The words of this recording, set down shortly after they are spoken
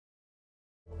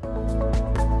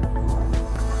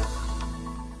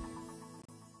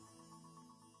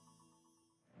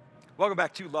Welcome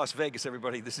back to Las Vegas,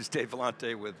 everybody. This is Dave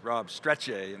Vellante with Rob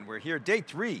Strechay, and we're here, day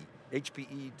 3,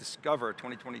 HPE Discover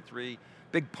 2023.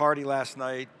 Big party last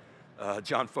night.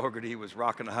 John Fogerty was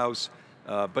rocking the house.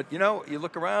 But you know, you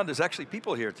look around, there's actually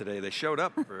people here today. They showed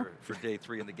up for day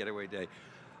 3 and the getaway day.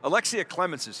 Alexia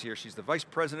Clements is here. She's the Vice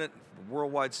President for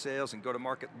Worldwide Sales and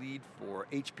Go-to-Market Lead for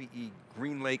HPE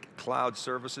GreenLake Cloud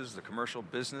Services, the commercial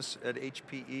business at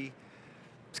HPE.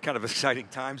 It's kind of exciting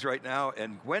times right now.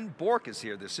 And Gwen Bourque is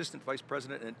here, the Assistant Vice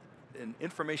President in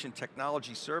Information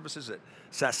Technology Services at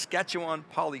Saskatchewan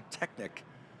Polytechnic.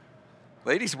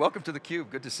 Ladies, welcome to theCUBE,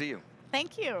 good to see you.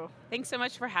 Thank you. Thanks so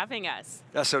much for having us.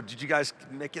 Yeah, so did you guys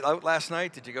make it out last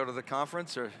night? Did you go to the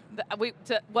conference? Or?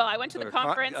 Well, I went to the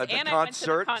conference and I went to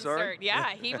the concert. Sorry. Yeah,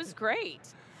 he was great.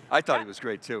 I thought he was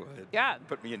great too. It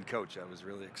put me in coach, I was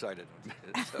really excited.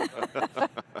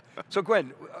 So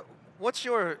Gwen, what's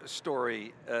your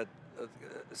story at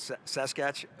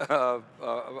Saskatchewan?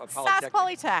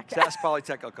 Polytech. Sask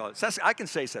Polytech, I'll call it. I can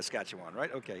say Saskatchewan,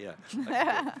 right? Okay, yeah.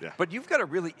 Yeah. But you've got a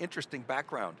really interesting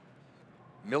background.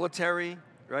 Military,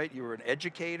 right? You were an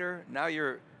educator. Now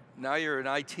you're in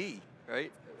IT,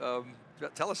 right?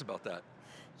 Tell us about that.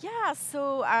 Yeah,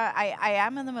 so I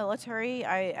am in the military.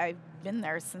 I've been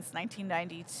there since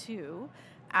 1992.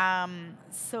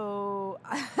 So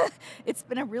it's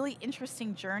been a really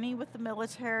interesting journey with the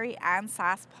military and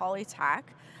Sask Polytech.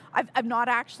 I've not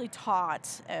actually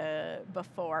taught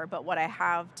before, but what I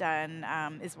have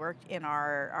done is worked in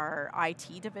our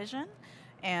IT division.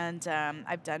 And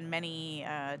I've done many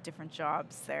different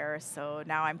jobs there. So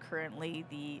now I'm currently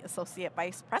the Associate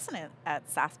Vice President at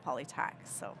Sask Polytech.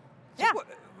 So yeah.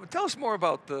 Tell us more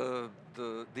about the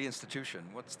institution.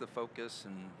 What's the focus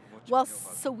and what you know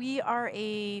about it? We are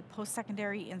a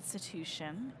post-secondary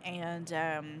institution, and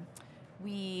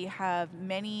we have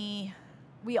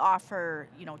we offer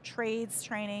trades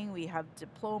training. We have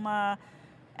diploma,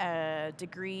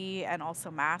 degree, and also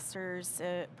master's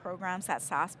programs at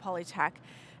Sask Polytech.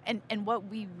 And what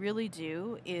we really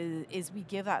do is we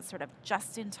give that sort of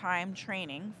just-in-time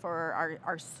training for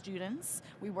our students.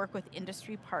 We work with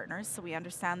industry partners, so we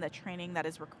understand the training that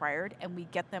is required, and we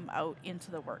get them out into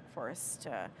the workforce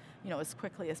to, as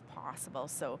quickly as possible.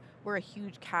 So we're a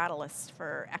huge catalyst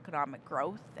for economic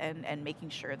growth and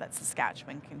making sure that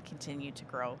Saskatchewan can continue to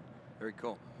grow. Very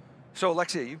cool. So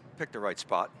Alexia, you picked the right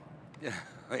spot. Yeah,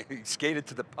 you skated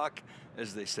to the puck,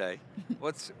 as they say.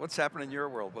 What's happening in your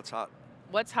world? What's hot?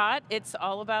 What's hot? It's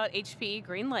all about HPE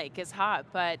GreenLake is hot,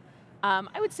 but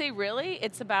I would say really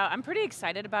I'm pretty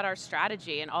excited about our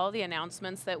strategy and all the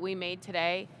announcements that we made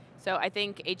today. So I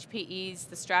think the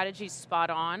strategy's spot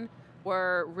on.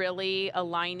 We're really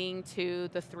aligning to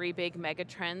the 3 big mega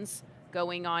trends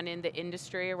going on in the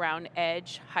industry around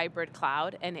edge, hybrid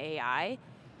cloud, and AI.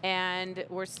 And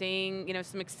we're seeing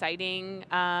some exciting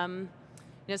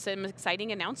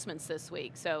announcements this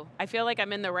week. So I feel like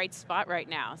I'm in the right spot right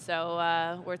now.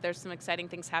 So there's some exciting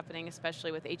things happening,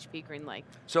 especially with HPE GreenLake.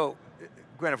 So,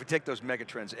 Gwen, if we take those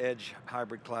megatrends, edge,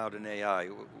 hybrid cloud, and AI,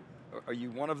 are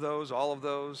you one of those, all of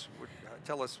those?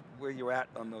 Tell us where you're at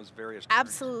on those various trends.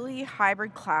 Absolutely,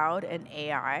 hybrid cloud and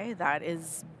AI, that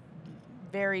is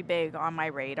very big on my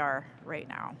radar right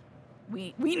now.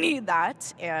 We need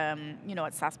that. At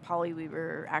Sask Poly, we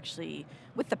were actually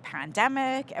with the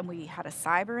pandemic, and we had a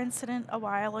cyber incident a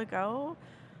while ago.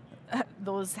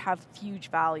 Those have huge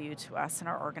value to us in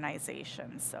our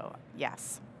organization. So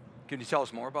yes. Can you tell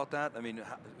us more about that? I mean,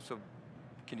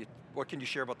 what can you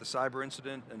share about the cyber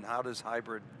incident, and how does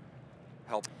hybrid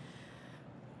help?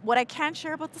 What I can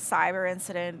share about the cyber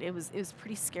incident, it was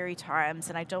pretty scary times,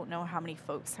 and I don't know how many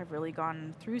folks have really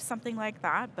gone through something like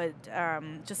that, but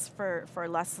just for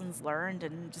lessons learned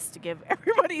and just to give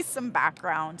everybody some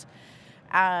background,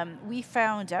 we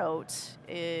found out,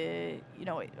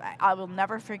 I will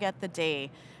never forget the day.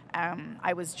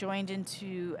 I was joined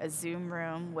into a Zoom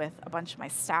room with a bunch of my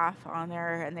staff on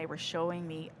there, and they were showing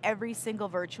me every single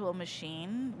virtual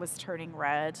machine was turning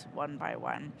red one by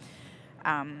one.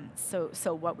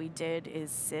 So what we did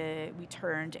is we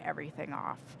turned everything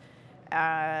off.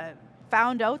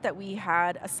 Found out that we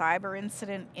had a cyber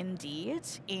incident indeed,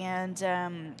 and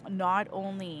not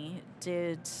only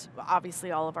did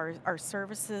obviously all of our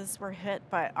services were hit,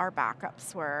 but our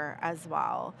backups were as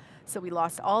well. So we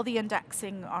lost all the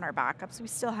indexing on our backups. We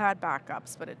still had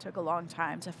backups, but it took a long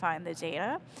time to find the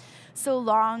data. So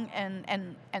long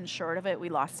and short of it, we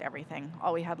lost everything.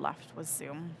 All we had left was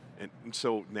Zoom. And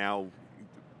so now,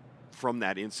 from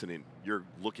that incident, you're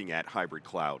looking at hybrid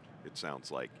cloud, it sounds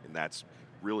like, and that's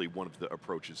really one of the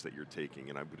approaches that you're taking,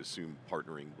 and I would assume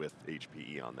partnering with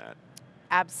HPE on that.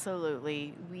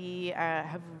 Absolutely. We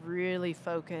have really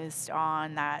focused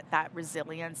on that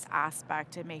resilience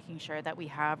aspect and making sure that we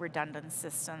have redundant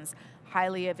systems,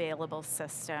 highly available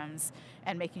systems,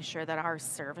 and making sure that our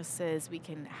services, we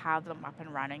can have them up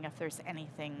and running if there's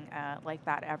anything like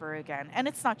that ever again. And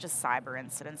it's not just cyber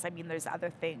incidents. I mean, there's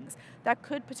other things that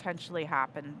could potentially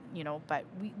happen, but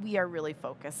we are really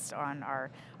focused on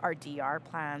our DR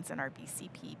plans and our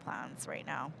BCP plans right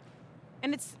now.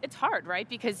 And it's hard, right?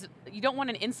 Because you don't want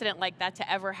an incident like that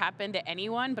to ever happen to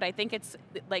anyone, but I think it's,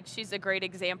 like, she's a great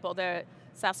example. The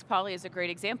Sask Poly is a great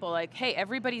example. Like, hey,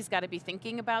 everybody's got to be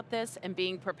thinking about this and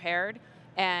being prepared,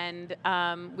 and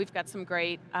we've got some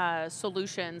great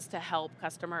solutions to help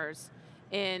customers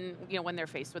in, when they're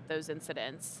faced with those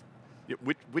incidents. Yeah,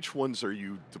 which ones are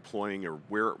you deploying, or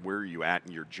where are you at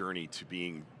in your journey to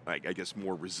being, I guess,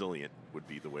 more resilient would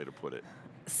be the way to put it?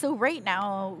 So right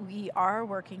now, we are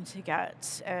working to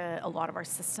get a lot of our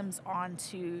systems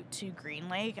onto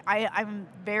GreenLake. I'm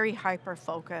very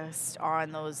hyper-focused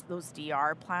on those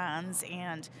DR plans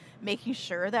and making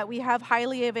sure that we have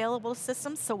highly available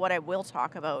systems. So what I will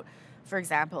talk about, for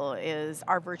example, is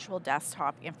our virtual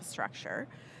desktop infrastructure.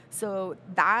 So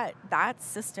that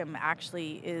system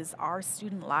actually is our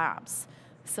student labs.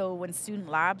 So when student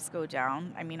labs go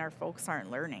down, I mean, our folks aren't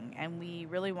learning, and we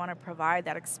really want to provide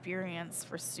that experience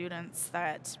for students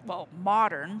that, well,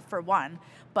 modern for one,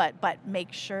 but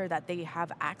make sure that they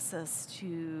have access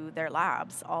to their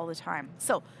labs all the time.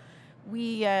 So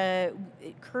we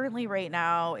currently right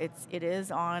now it is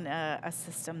on a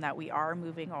system that we are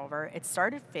moving over. It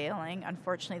started failing.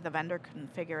 Unfortunately, the vendor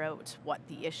couldn't figure out what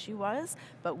the issue was,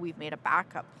 but we've made a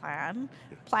backup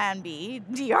plan B,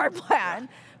 DR plan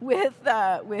with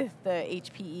the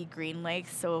HPE GreenLake.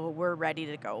 So we're ready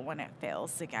to go when it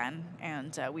fails again,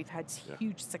 and we've had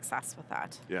huge success with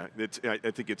that. Yeah, I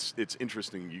think it's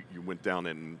interesting. You went down,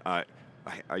 and I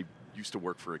used to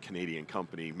work for a Canadian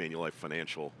company, Manulife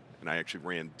Financial, and I actually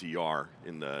ran DR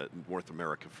in North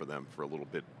America for them for a little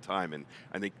bit of time. And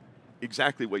I think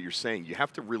exactly what you're saying, you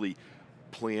have to really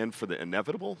plan for the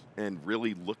inevitable and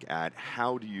really look at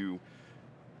how do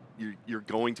you're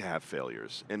going to have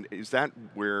failures. And is that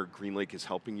where GreenLake is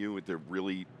helping you? They're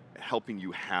really helping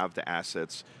you have the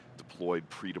assets deployed,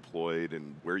 pre-deployed,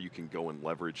 and where you can go and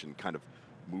leverage and kind of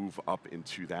move up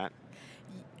into that?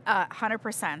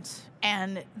 100%.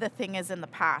 And the thing is, in the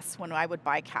past, when I would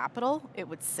buy capital, it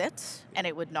would sit and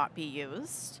it would not be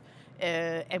used.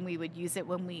 And we would use it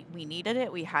when we needed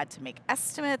it. We had to make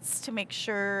estimates to make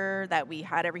sure that we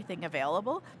had everything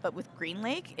available. But with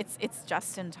GreenLake, it's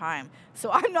just in time.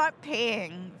 So I'm not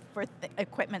paying for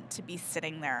equipment to be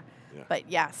sitting there. Yeah. But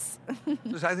yes. I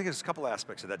think there's a couple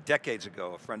aspects of that. Decades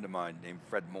ago, a friend of mine named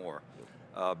Fred Moore,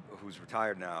 who's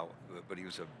retired now, but he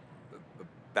was a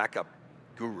backup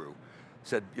guru,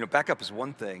 said, backup is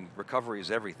one thing, recovery is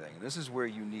everything. And this is where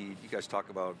you guys talk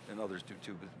about, and others do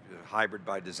too, hybrid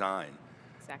by design.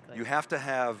 Exactly. You have to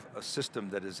have a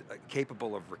system that is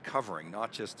capable of recovering,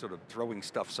 not just sort of throwing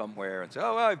stuff somewhere and say,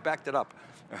 oh, well, I've backed it up.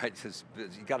 Right? You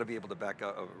got to be able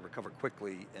to recover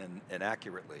quickly and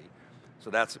accurately.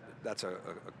 So that's a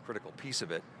critical piece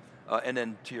of it. And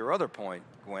then to your other point,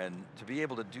 Gwen, to be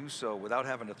able to do so without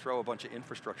having to throw a bunch of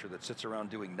infrastructure that sits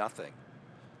around doing nothing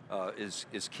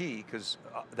is key, because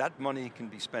that money can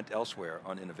be spent elsewhere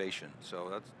on innovation. So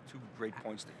that's two great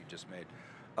points that you just made.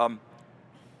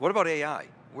 What about AI?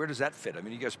 Where does that fit? I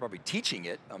mean, you guys are probably teaching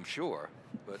it, I'm sure,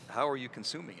 but how are you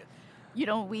consuming it?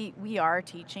 We are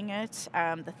teaching it.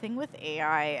 The thing with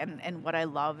AI, and what I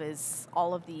love, is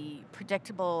all of the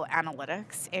predictable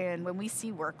analytics. And when we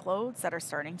see workloads that are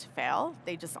starting to fail,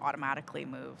 they just automatically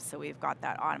move. So we've got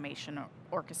that automation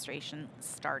orchestration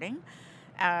starting.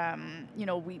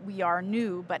 We are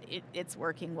new, but it's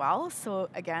working well. So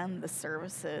again, the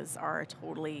services are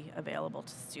totally available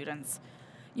to students.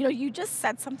 You just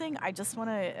said something I just want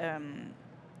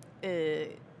to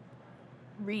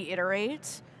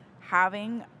reiterate.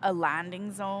 Having a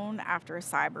landing zone after a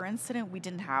cyber incident, we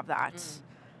didn't have that.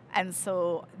 And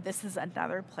so this is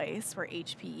another place where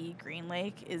HPE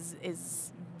GreenLake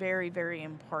is very, very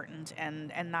important,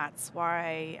 and that's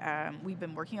why we've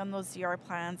been working on those DR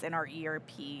plans and our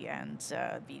ERP and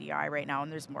VDI right now, and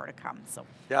there's more to come. So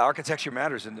yeah, architecture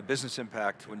matters, and the business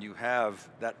impact when you have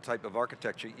that type of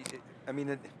architecture.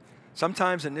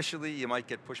 Sometimes initially you might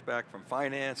get pushback from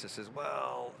finance that says,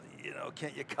 well,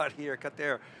 can't you cut here, cut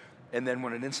there? And then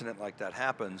when an incident like that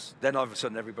happens, then all of a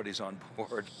sudden everybody's on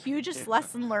board. Hugest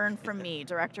lesson learned from me,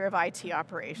 Director of IT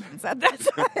Operations at that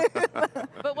time.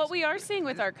 But what we are seeing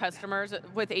with our customers,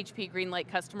 with HP GreenLake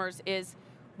customers, is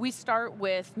we start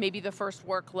with maybe the first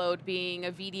workload being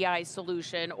a VDI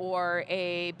solution or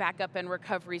a backup and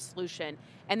recovery solution.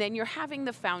 And then you're having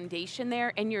the foundation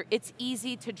there, and it's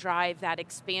easy to drive that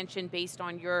expansion based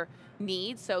on your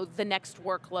needs. So the next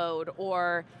workload,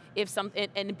 or if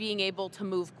and being able to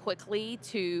move quickly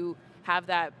to have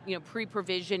that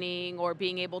pre-provisioning, or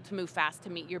being able to move fast to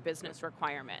meet your business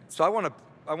requirements. So I want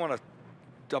to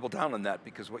double down on that,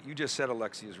 because what you just said,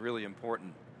 Alexia, is really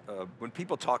important. When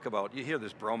people talk about, you hear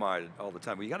this bromide all the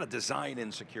time, well, you got to design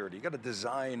in security, you got to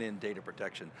design in data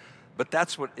protection, but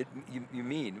that's what you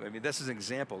mean. I mean, this is an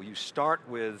example. You start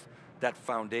with that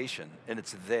foundation, and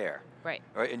it's there. Right.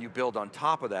 Right, and you build on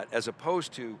top of that, as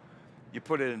opposed to, you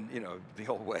put it in the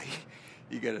old way.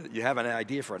 You have an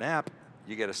idea for an app,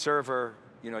 you get a server,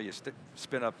 you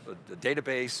spin up a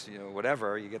database,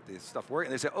 whatever, you get the stuff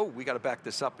working, and they say, oh, we got to back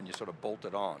this up, and you sort of bolt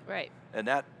it on. Right. And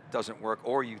that doesn't work,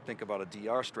 or you think about a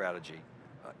DR strategy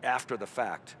after the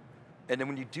fact. And then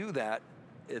when you do that,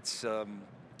 it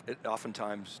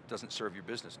oftentimes doesn't serve your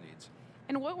business needs.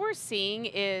 And what we're seeing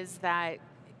is that,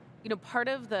 part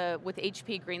of with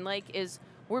HPE GreenLake is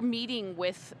we're meeting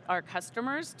with our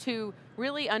customers to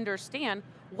really understand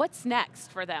what's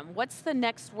next for them. What's the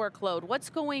next workload? What's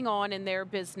going on in their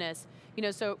business?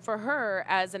 So for her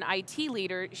as an IT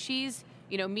leader, she's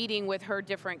meeting with her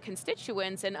different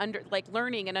constituents and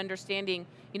learning and understanding,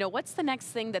 what's the next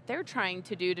thing that they're trying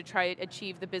to do to try to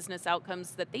achieve the business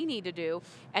outcomes that they need to do.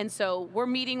 And so we're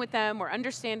meeting with them, we're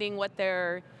understanding what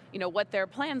their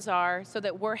plans are, so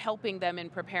that we're helping them in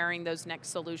preparing those next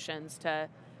solutions to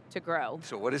grow.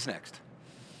 So what is next?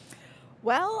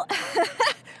 Well,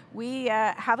 we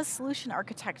have a solution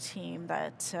architect team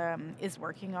that is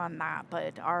working on that,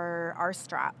 but our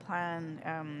strat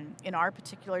plan, in our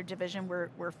particular division,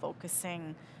 we're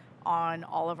focusing on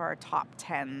all of our top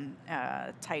 10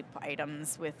 type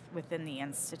items within the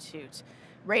Institute.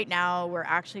 Right now, we're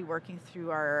actually working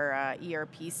through our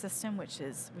ERP system, which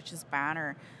is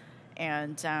Banner,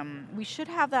 and we should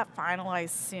have that finalized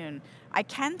soon. I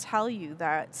can tell you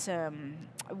that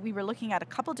we were looking at a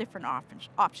couple different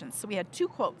options. So we had two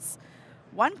quotes.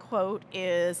 One quote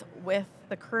is with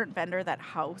the current vendor that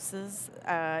houses,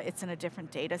 it's in a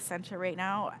different data center right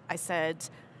now. I said,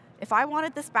 if I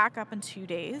wanted this back up in 2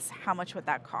 days, how much would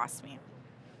that cost me?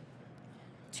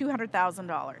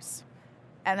 $200,000.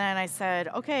 And then I said,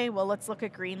 okay, well, let's look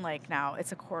at GreenLake now.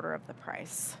 It's a quarter of the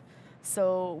price.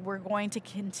 So we're going to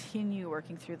continue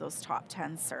working through those top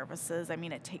 10 services. I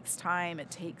mean, it takes time, it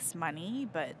takes money,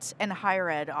 but in higher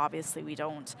ed, obviously, we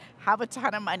don't have a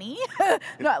ton of money,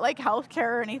 not like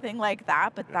healthcare or anything like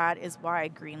that, but that is why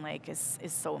GreenLake is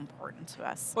so important to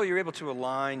us. Well, you're able to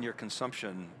align your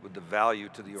consumption with the value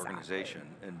to the organization.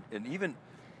 And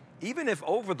even if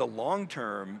over the long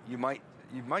term, you might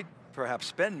perhaps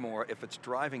spend more, if it's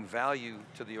driving value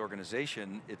to the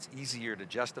organization, it's easier to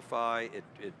justify,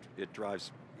 it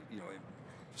drives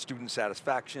student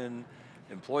satisfaction,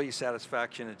 employee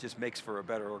satisfaction, it just makes for a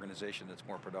better organization that's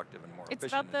more productive and more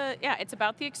efficient. It's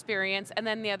about the experience, and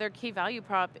then the other key value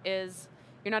prop is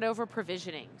you're not over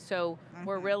provisioning. So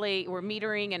we're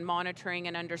metering and monitoring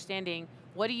and understanding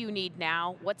what do you need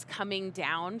now, what's coming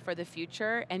down for the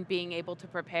future, and being able to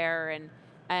prepare and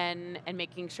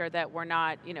making sure that we're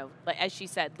not, as she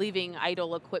said, leaving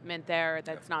idle equipment there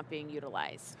that's not being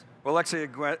utilized. Well, Alexia,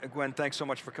 Gwen, thanks so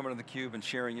much for coming to theCUBE and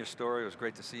sharing your story. It was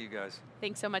great to see you guys.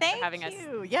 Thanks so much for having us. Thank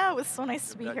you. Yeah, it was so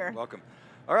nice to be here. You're welcome.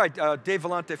 All right, Dave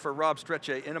Vellante for Rob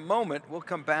Strechay. In a moment, we'll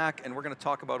come back and we're going to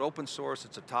talk about open source.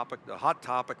 It's a hot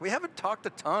topic. We haven't talked a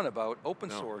ton about open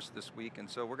source this week, and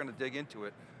so we're going to dig into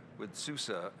it with SUSE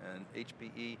and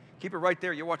HPE. Keep it right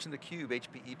there. You're watching theCUBE,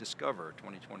 HPE Discover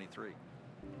 2023.